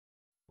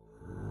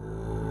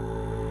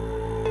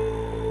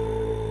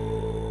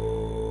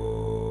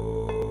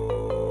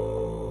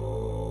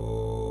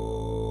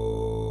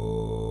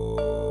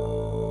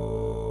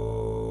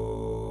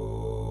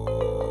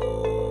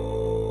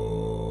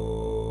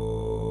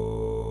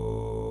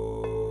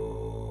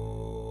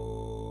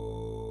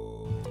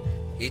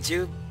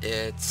YouTube,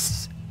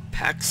 it's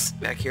Pax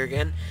back here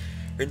again.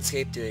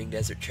 Runescape doing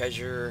Desert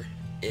Treasure.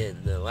 In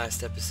the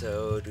last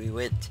episode, we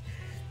went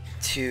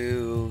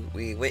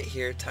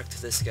here, talked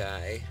to this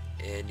guy,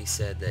 and he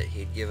said that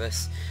he'd give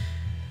us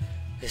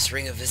this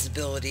ring of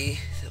visibility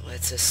that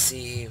lets us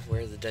see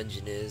where the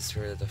dungeon is,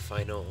 where the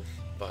final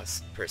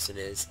boss person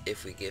is,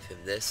 if we give him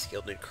this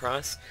gilded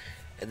cross.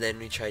 And then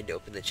we tried to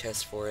open the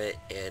chest for it,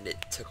 and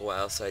it took a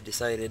while, so I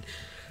decided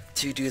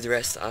to do the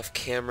rest off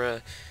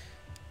camera.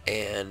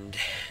 And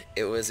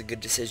it was a good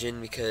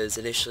decision because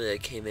initially I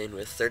came in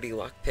with 30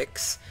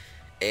 lockpicks,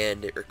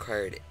 and it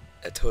required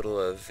a total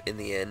of, in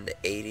the end,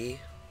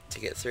 80 to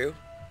get through.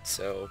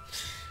 So,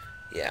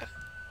 yeah.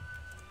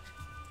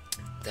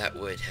 That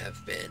would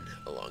have been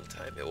a long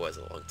time. It was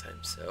a long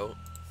time. So,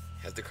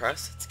 have the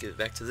cross. Let's give it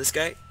back to this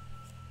guy.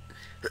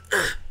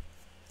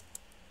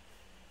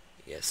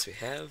 Yes, we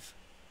have.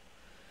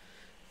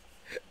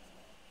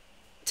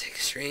 Take a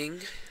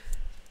string.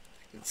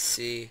 I can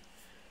see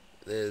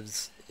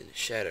lives in the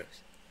shadows.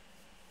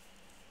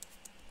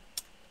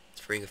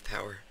 It's ring of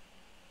power.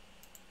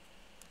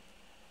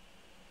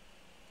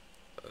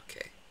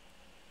 Okay.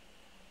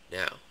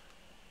 Now,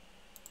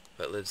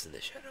 what lives in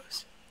the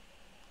shadows?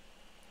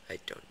 I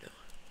don't know.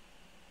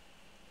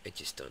 I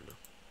just don't know.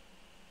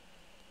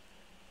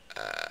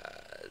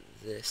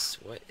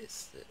 What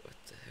is the, what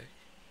the heck?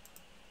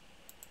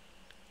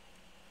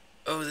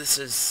 Oh, this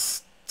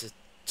is the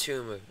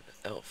tomb of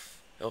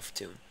Elf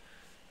tomb.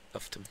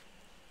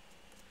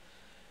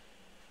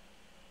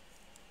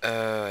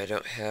 I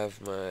don't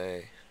have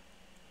my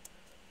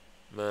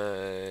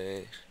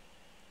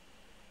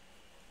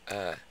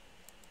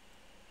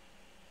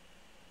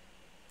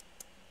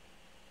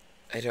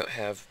I don't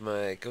have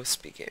my ghost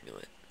speak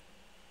amulet.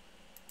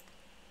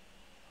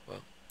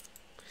 Well,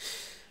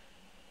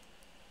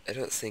 I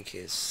don't think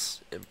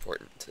is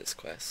important to this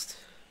quest,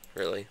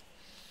 really.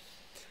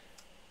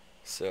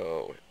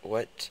 So,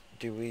 what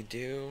do?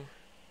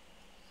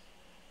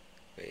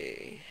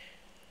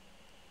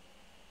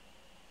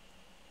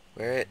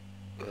 Where it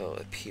will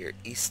appear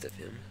east of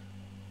him,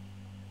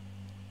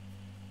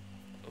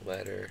 a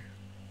ladder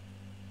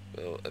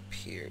will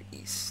appear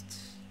east.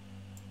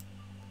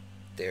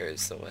 There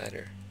is the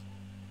ladder.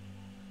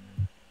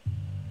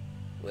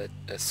 Let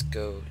us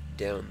go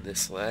down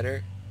this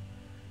ladder.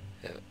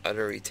 Have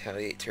auto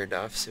retaliate turned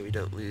off so we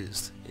don't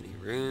lose any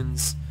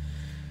runes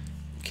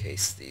in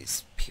case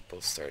these people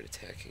start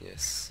attacking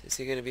us. Is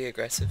he going to be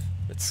aggressive?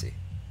 Let's see.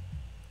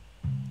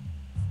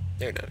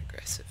 They're not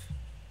aggressive.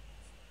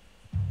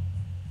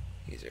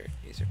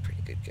 These are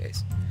pretty good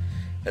guys.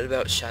 What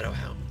about shadow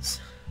hounds?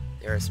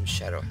 There are some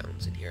shadow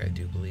hounds in here, I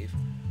do believe.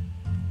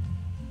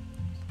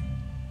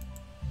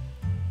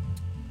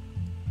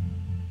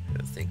 I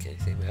don't think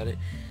anything about it.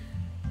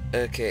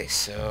 Okay,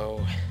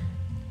 so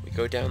we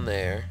go down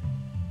there,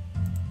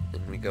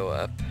 then we go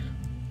up.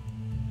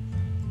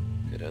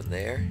 Go down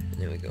there, and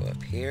then we go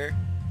up here.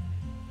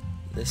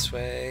 This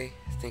way.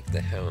 I think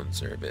the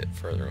hounds are a bit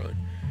further on.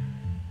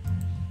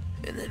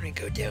 And then we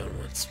go down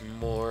once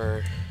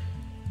more.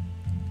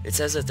 It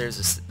says that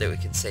that we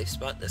can safe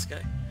spot this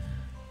guy,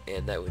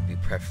 and that would be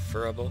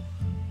preferable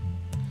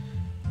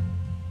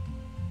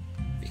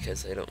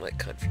because I don't like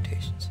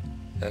confrontations.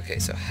 Okay,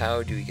 so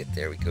how do we get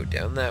there? We go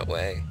down that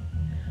way,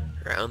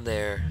 around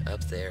there,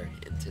 up there,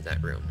 into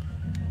that room.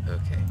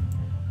 Okay,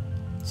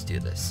 let's do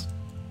this.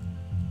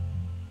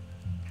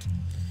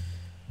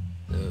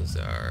 Those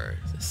are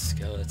the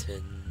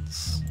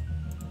skeletons.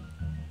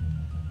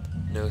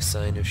 No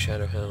sign of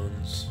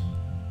shadowhounds.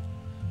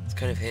 It's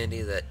kind of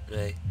handy that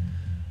my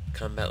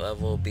combat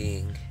level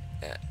being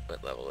at,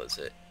 what level is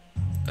it?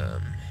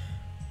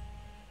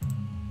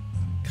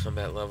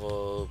 Combat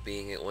level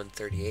being at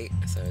 138.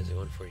 I thought it was at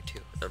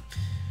 142.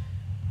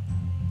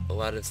 A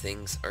lot of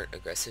things aren't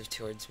aggressive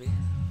towards me,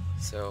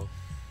 so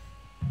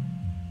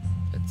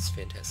that's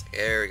fantastic.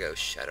 There we go,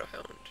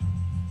 Shadowhound,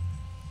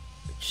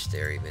 which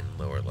they're even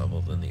lower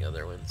level than the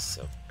other ones.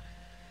 So,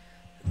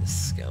 and the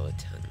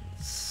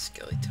skeletons,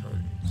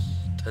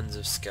 tons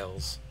of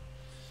skells.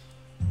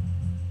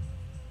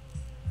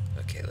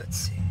 Okay, let's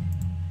see.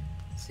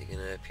 Is he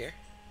gonna appear?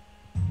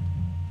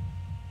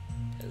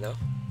 Hello?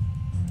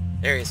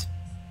 There he is.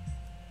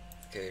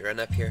 Okay, run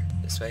up here,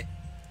 this way.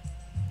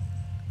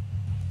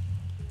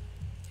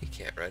 He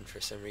can't run for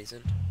some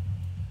reason.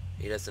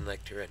 He doesn't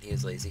like to run, he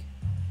is lazy.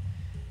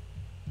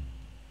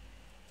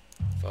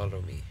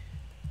 Follow me.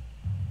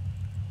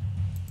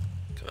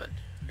 Come on,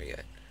 where you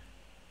at?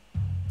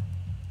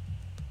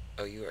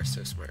 Oh, you are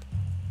so smart.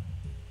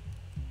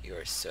 You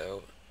are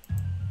so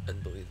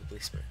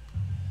unbelievably smart.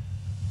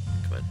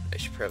 Come on, I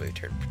should probably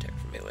turn protect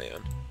from melee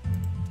on.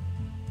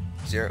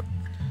 0.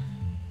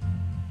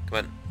 Come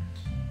on.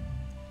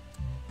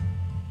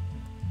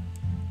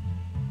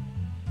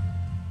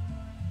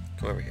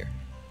 Come over here.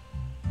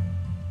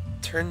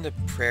 Turn the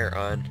prayer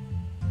on.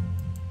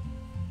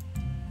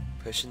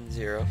 Pushing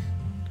 0.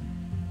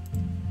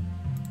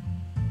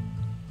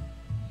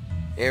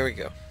 There we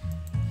go.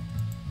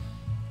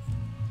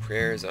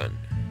 Prayer is on.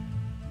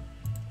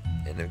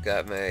 And I've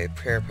got my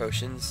prayer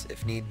potions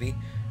if need be.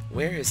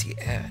 Where is he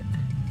at?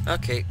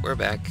 Okay, we're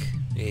back.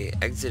 We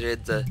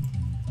exited the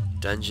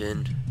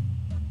dungeon.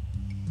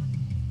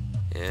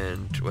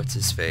 And what's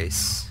his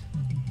face?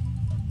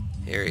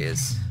 Here he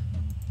is.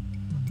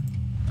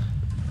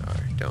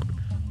 Alright, don't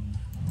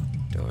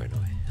run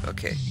away.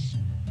 Okay.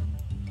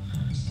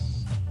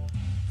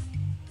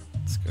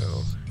 Let's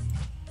go.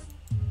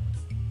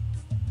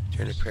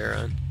 Turn the prayer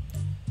on.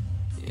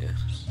 Yeah.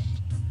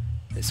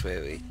 This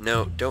way we...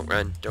 No, don't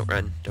run. Don't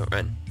run. Don't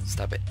run.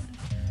 Stop it.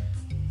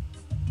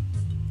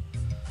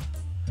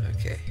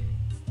 Okay.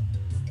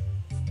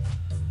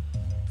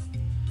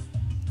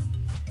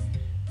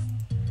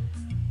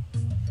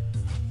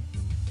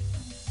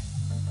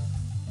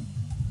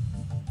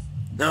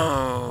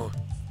 No!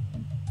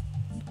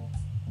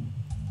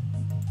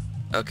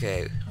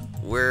 Okay,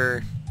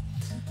 we're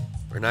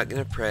not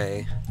gonna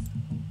pray,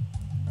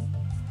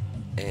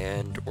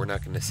 and we're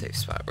not gonna save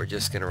spot. We're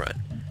just gonna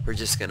run. We're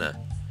just gonna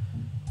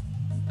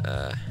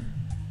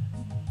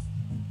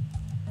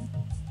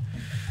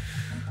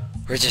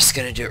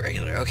do it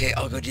regular. Okay,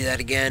 I'll go do that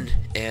again,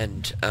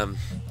 and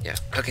yeah.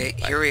 Okay,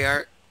 here we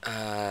are.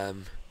 I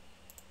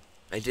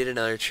did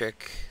another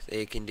trick that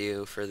you can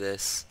do for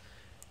this.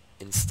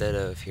 Instead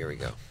of, here we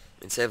go.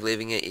 Instead of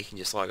leaving it, you can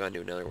just log on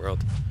to another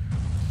world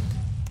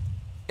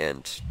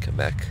and come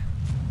back.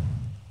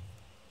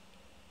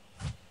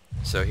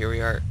 So here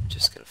we are,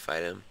 just gonna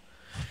fight him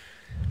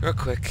real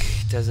quick.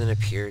 Doesn't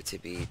appear to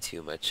be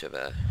too much of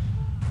a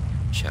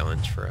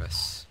challenge for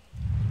us,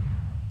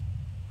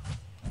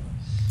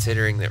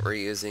 considering that we're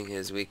using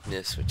his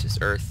weakness, which is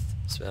earth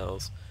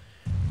spells,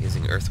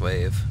 using earth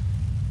wave,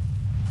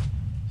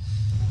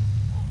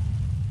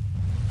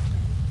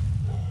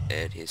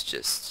 and he's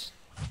just,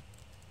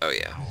 oh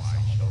yeah.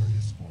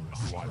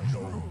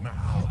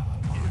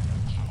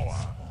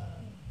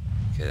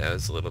 Okay, that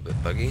was a little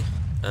bit buggy.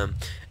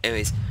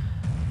 Anyways,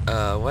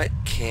 what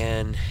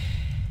can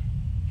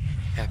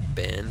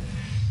happen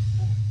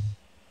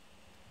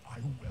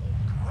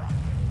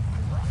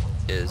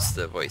is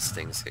the voice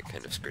things get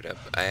kind of screwed up.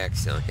 I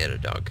accidentally hit a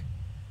dog.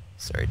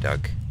 Sorry,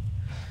 dog.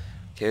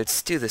 Okay,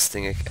 let's do this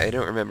thing. I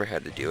don't remember how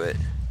to do it.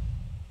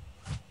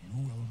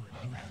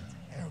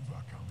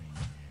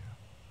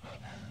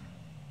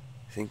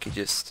 I think you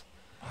just...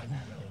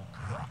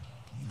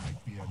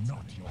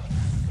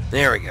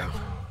 There we go.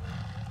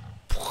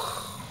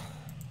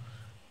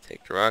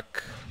 Take the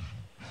rock.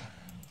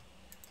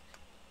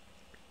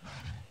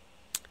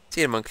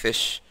 See ya,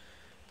 monkfish.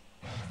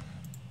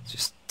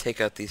 Just take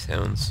out these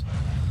hounds.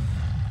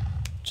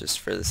 Just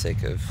for the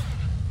sake of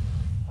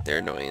their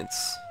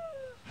annoyance.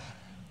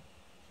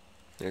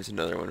 There's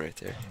another one right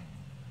there.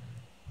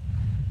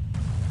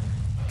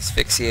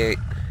 Asphyxiate.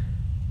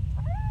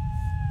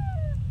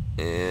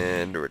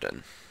 And we're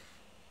done.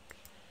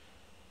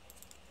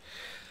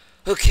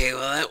 Okay,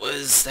 well that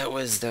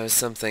was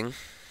something.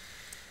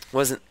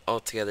 Wasn't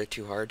altogether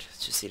too hard.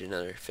 Let's just eat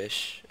another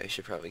fish. I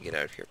should probably get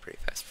out of here pretty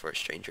fast before a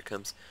stranger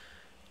comes.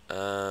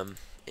 And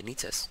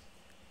eats us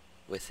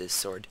with his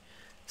sword.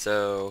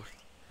 So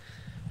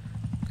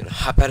I'm gonna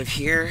hop out of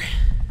here.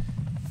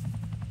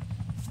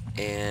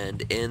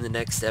 And in the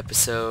next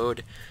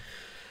episode,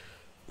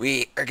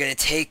 we are gonna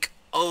take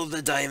all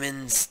the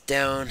diamonds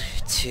down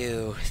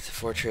to the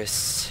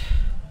fortress,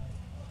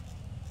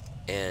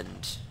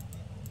 and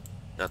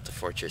not the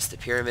fortress, the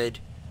pyramid,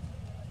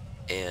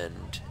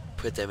 and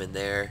put them in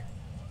there,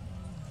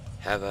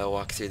 have a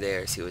walk through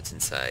there, see what's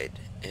inside,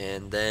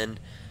 and then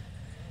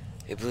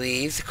I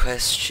believe the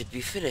quest should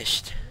be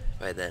finished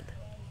by then.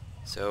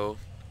 So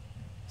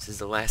this is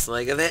the last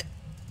leg of it.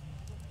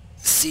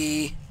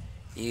 See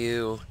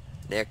you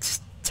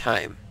next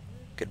time.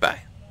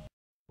 Goodbye.